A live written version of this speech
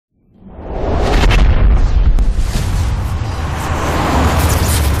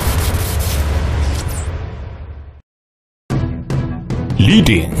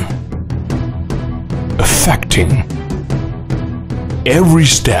leading, affecting. Every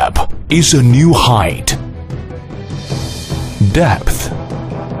step is a new height, depth,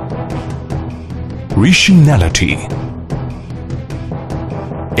 rationality.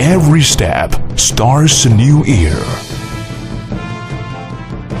 Every step starts a new era.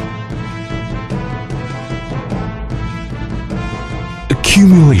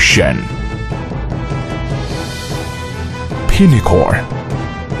 Accumulation, pinnacle,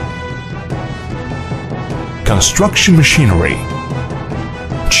 construction machinery,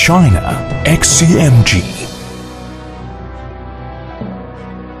 China, XCMG.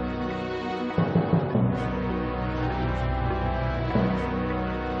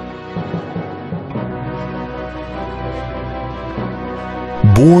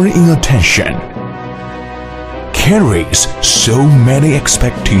 Born in attention, carries so many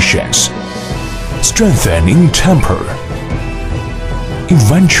expectations, strengthened in temper,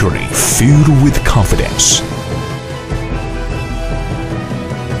 eventually filled with confidence.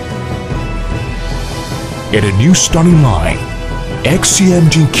 At a new starting line,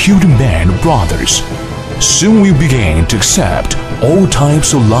 XCMG Kiteman Brothers soon will begin to accept all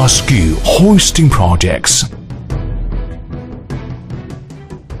types of large-scale hoisting projects.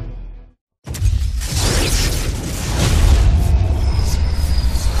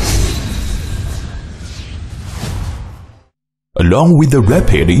 Along with the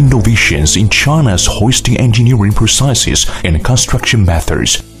rapid innovations in China's hoisting engineering processes and construction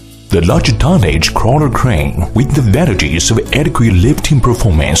methods, the large tonnage crawler crane, with the advantages of adequate lifting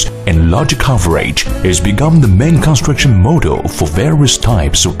performance and large coverage, has become the main construction model for various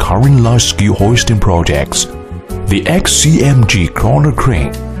types of current large-scale hoisting projects. The XCMG crawler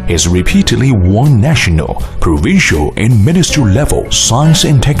crane has repeatedly won national, provincial, and ministerial level science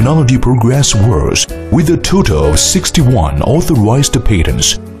and technology progress awards with a total of 61 authorized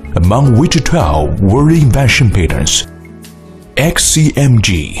patents, among which 12 were invention patents.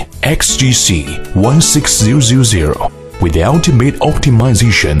 XCMG XGC 16000, with the ultimate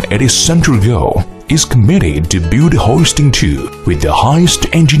optimization at its central goal, is committed to build a hoisting tool with the highest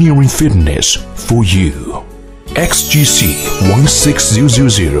engineering fitness for you. XGC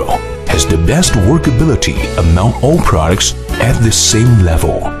 16000 has the best workability among all products at the same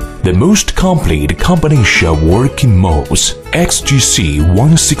level. The most complete combination of working modes. XGC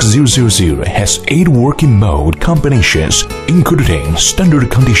 16000 has 8 working mode combinations, including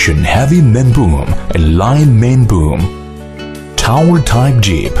standard condition heavy main boom and light main boom, tower type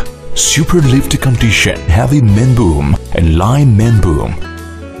jeep, super lift condition heavy main boom and light main boom,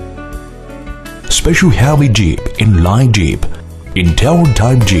 special heavy jeep and light jeep, in tower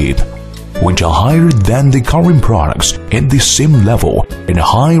type jeep, which are higher than the current products at the same level and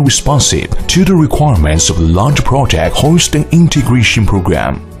highly responsive to the requirements of the large project hoisting integration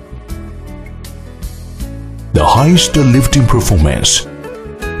program. The highest lifting performance.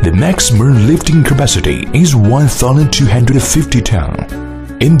 The maximum lifting capacity is 1,250 tons,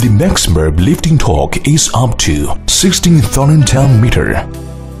 and the maximum lifting torque is up to 16,000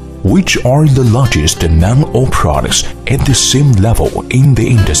 Nm, which are the largest among all products at the same level in the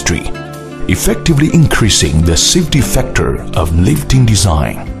industry, effectively increasing the safety factor of lifting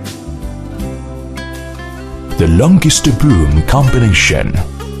design. The longest boom combination.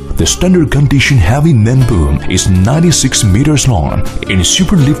 The standard condition heavy main boom is 96 meters long and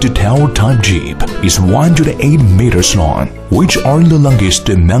super lifted tower type jeep is 108 meters long, which are the longest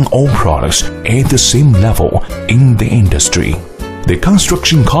among all products at the same level in the industry. The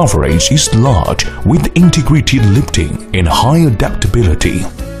construction coverage is large with integrated lifting and high adaptability.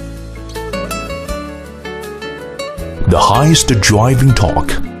 The highest driving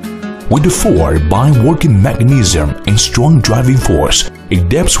torque. With the 4x working mechanism and strong driving force, it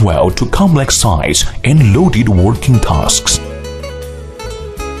adapts well to complex size and loaded working tasks.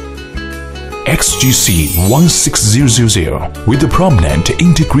 XGC 16000, with a prominent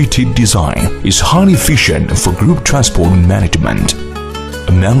integrated design, is highly efficient for group transport management.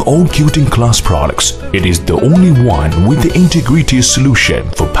 Among all Kiteman class products, it is the only one with the integrated solution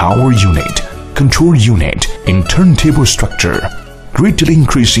for power unit, control unit, and turntable structure, greatly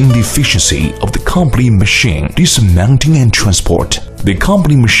increasing the efficiency of the company machine dismounting and transport. The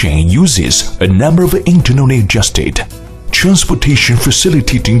company machine uses a number of internally adjusted transportation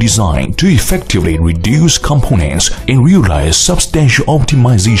facilitating design to effectively reduce components and realize substantial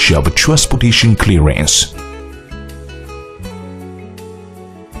optimization of transportation clearance.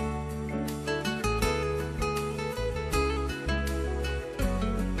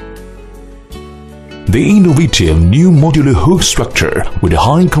 The innovative new modular hook structure with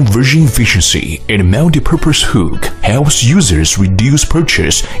high conversion efficiency and multi-purpose hook helps users reduce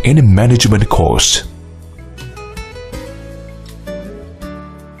purchase and management costs.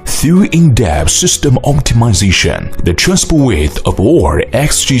 Through in-depth system optimization, the transport width of all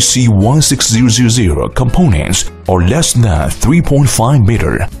XGC16000 components are less than 3.5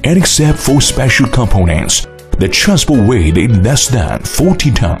 meter, and except for special components, the transport weight is less than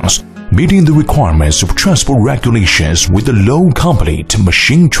 40 tons, meeting the requirements of transport regulations with a low complete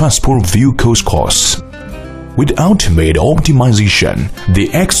machine transport vehicles costs. With ultimate optimization, the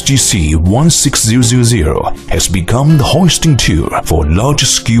XGC16000 has become the hoisting tool for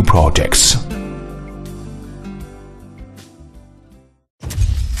large-scale projects.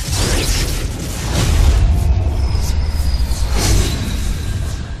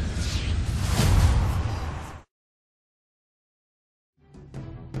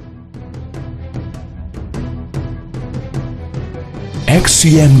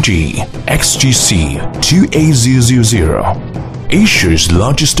 XCMG XGC2800, Asia's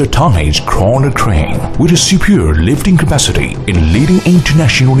largest tonnage crawler crane with a superior lifting capacity and leading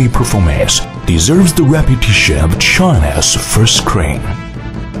internationally performance, deserves the reputation of China's first crane.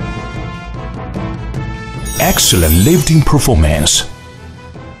 Excellent lifting performance.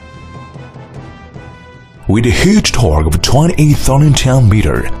 With a huge torque of 28,000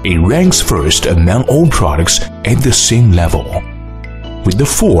 Nm, it ranks first among all products at the same level. With the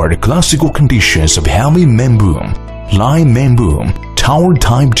four classical conditions of heavy main boom, light main boom, tower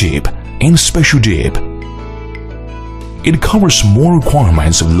type jib, and special jib, it covers more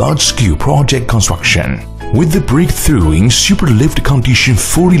requirements of large-scale project construction. With the breakthrough in superlift condition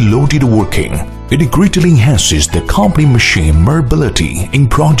fully loaded working, it greatly enhances the company machine mobility in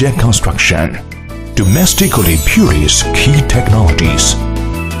project construction. Domestically purest key technologies.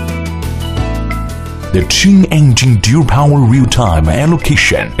 The twin-engine dual-power real-time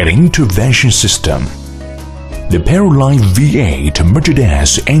allocation and intervention system. The parallel V8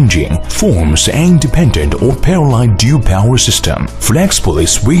 Mercedes engine forms an independent or parallel dual-power system, flexibly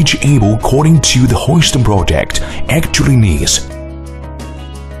switchable according to the hoisting project actually needs.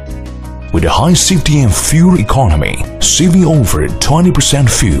 With a high safety and fuel economy, saving over 20%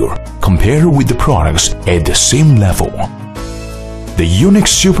 fuel compared with the products at the same level. The unique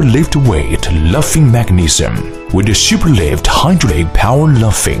superlift weight luffing mechanism. With the superlift hydraulic power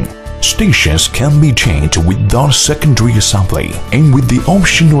luffing, stations can be changed without secondary assembly, and with the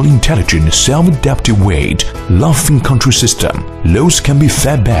optional intelligent self-adaptive weight luffing control system, loads can be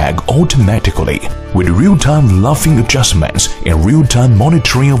fed back automatically with real-time luffing adjustments and real-time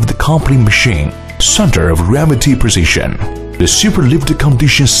monitoring of the company machine center of gravity position. The superlift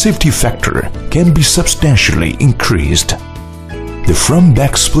condition safety factor can be substantially increased. The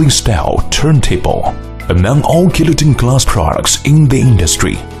front-back split style turntable, among all kiloton class products in the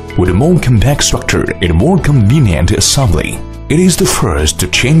industry, with a more compact structure and more convenient assembly. It is the first to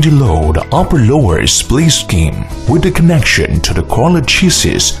change load upper-lower split scheme with the connection to the crawler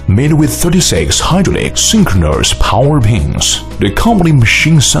chassis made with 36 hydraulic synchronous power pins. The company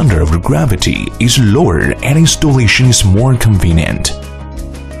machine center of gravity is lower and installation is more convenient.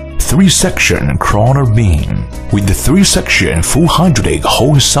 3-section crawler beam. With the 3-section full hydraulic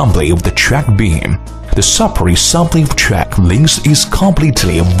whole assembly of the track beam, the separate assembly of track links is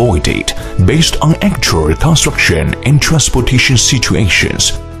completely avoided based on actual construction and transportation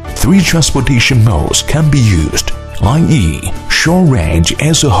situations. 3 transportation modes can be used, i.e., short range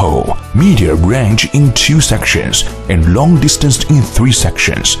as a whole, medium range in 2 sections, and long distance in 3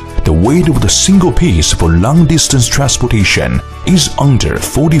 sections. The weight of the single piece for long-distance transportation is under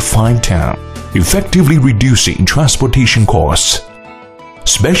 45 tons, effectively reducing transportation costs.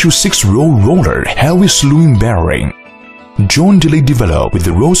 Special 6-row roller heavy slewing bearing. Jointly developed with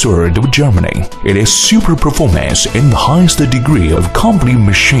the Rolls-Royce of Germany, it has super performance and the highest degree of company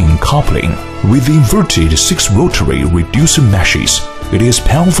machine coupling. With inverted 6 rotary reducer meshes, it has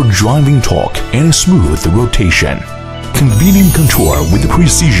powerful driving torque and smooth rotation. Convenient control with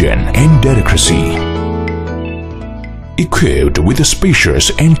precision and delicacy. Equipped with a spacious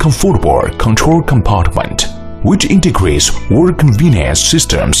and comfortable control compartment, which integrates work convenience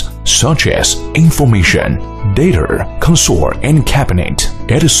systems such as information, data, console and cabinet,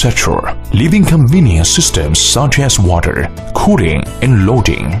 etc. Living convenience systems such as water, cooling and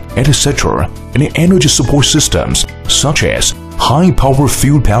loading, etc. And energy support systems such as high power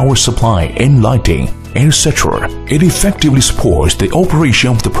fuel power supply and lighting, etc. It effectively supports the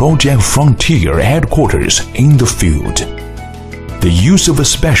operation of the project frontier headquarters in the field. the use of a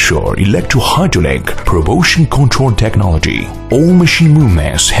special electrohydraulic propulsion control technology, all machine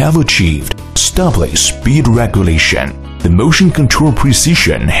movements have achieved stable speed regulation. The motion control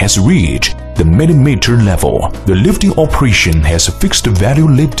precision has reached the millimeter level. The lifting operation has a fixed value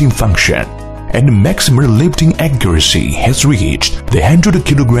lifting function, and the maximum lifting accuracy has reached the 100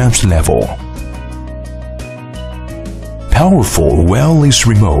 kilograms level. Powerful wireless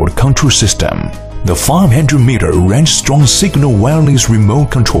remote control system. The 500-meter range-strong signal wireless remote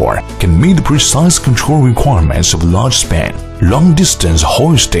control can meet the precise control requirements of large span, long-distance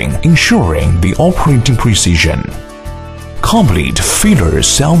hoisting, ensuring the operating precision. Complete failure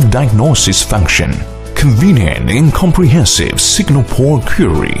self-diagnosis function. Convenient and comprehensive signal port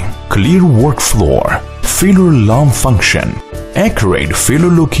query, clear workflow, failure alarm function, accurate failure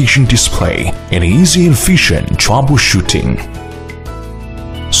location display, and easy and efficient troubleshooting.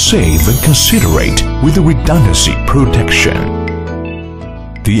 Save and considerate with the redundancy protection.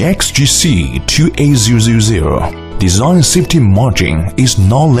 The XGC2800 design safety margin is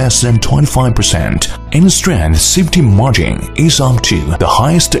not less than 25%, and strength safety margin is up to the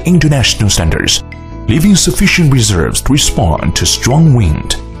highest international standards, leaving sufficient reserves to respond to strong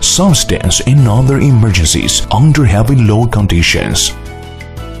wind, subsidence, and other emergencies under heavy load conditions.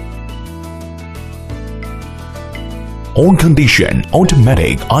 All-condition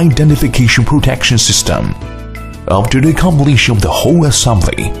automatic identification protection system. After the completion of the whole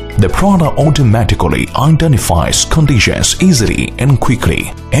assembly, the product automatically identifies conditions easily and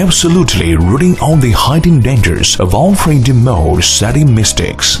quickly, absolutely rooting out the hidden dangers of operating mode setting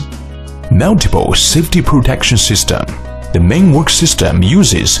mistakes. Multiple safety protection system. The main work system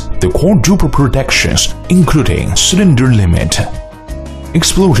uses the quadruple protections including cylinder limit,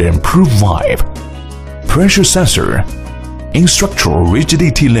 explosion-proof valve, pressure sensor, and structural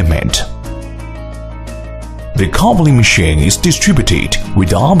rigidity limit. The coupling machine is distributed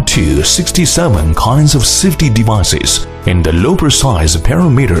with up to 67 kinds of safety devices, and the low precise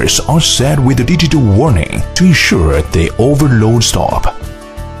parameters are set with a digital warning to ensure the overload stop.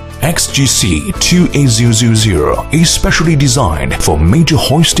 XGC2800 is specially designed for major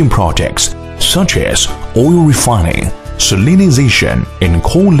hoisting projects such as oil refining, salinization, and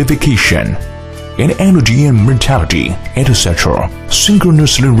coal liquefaction, and energy and metallurgy, etc.,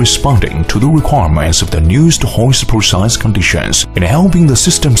 synchronously responding to the requirements of the newest hoist precise conditions and helping the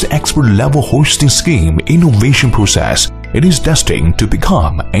system's expert-level hoisting scheme innovation process. It is destined to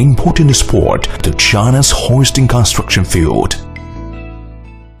become an important support to China's hoisting construction field.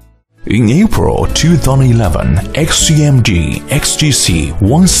 In April 2011, XCMG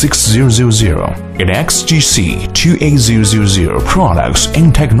XGC16000 and XGC2800 products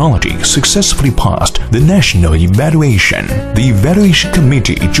and technology successfully passed the national evaluation. The evaluation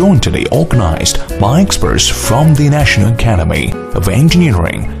committee jointly organized by experts from the National Academy of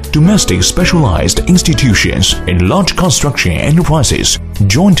Engineering, domestic specialized institutions, and large construction enterprises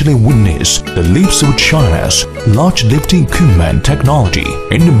jointly witnessed the leaps of China's large lifting equipment technology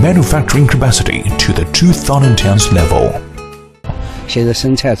and manufacturing capacity to the 2010s level. 现在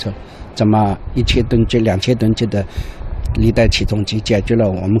生产出这么1000吨级、2000吨级的历代起重机，解决了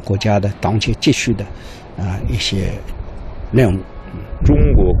我们国家的当前急需的一些任务。中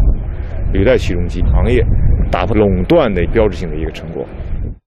国履带起重机行业打破垄断的标志性的一个成果。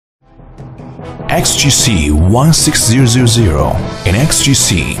 XGC16000 and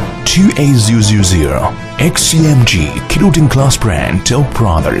XGC2800 XCMG Kiloton class brand Tel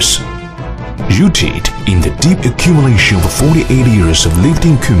brothers. Rooted in the deep accumulation of 48 years of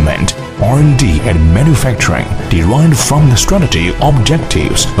lifting equipment, R&D and manufacturing, derived from the strategic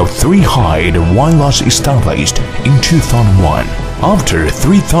objectives of 3 high and one loss established in 2001. After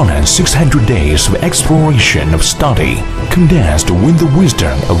 3,600 days of exploration of study, condensed with the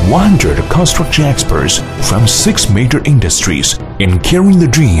wisdom of 100 construction experts from 6 major industries, and carrying the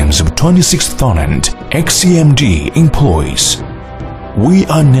dreams of 26,000 XCMG employees, we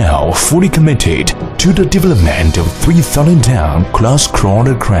are now fully committed to the development of 3,000-ton class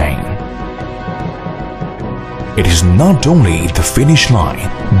crawler crane. It is not only the finish line,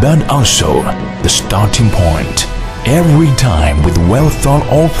 but also the starting point. Every time with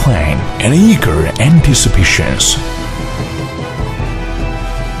well-thought-out plan and eager anticipations.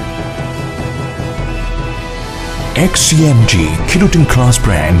 XCMG Kiloton class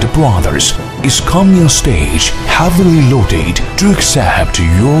brand brothers is coming on stage heavily loaded to accept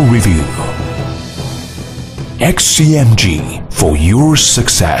your review. XCMG for your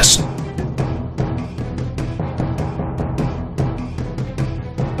success.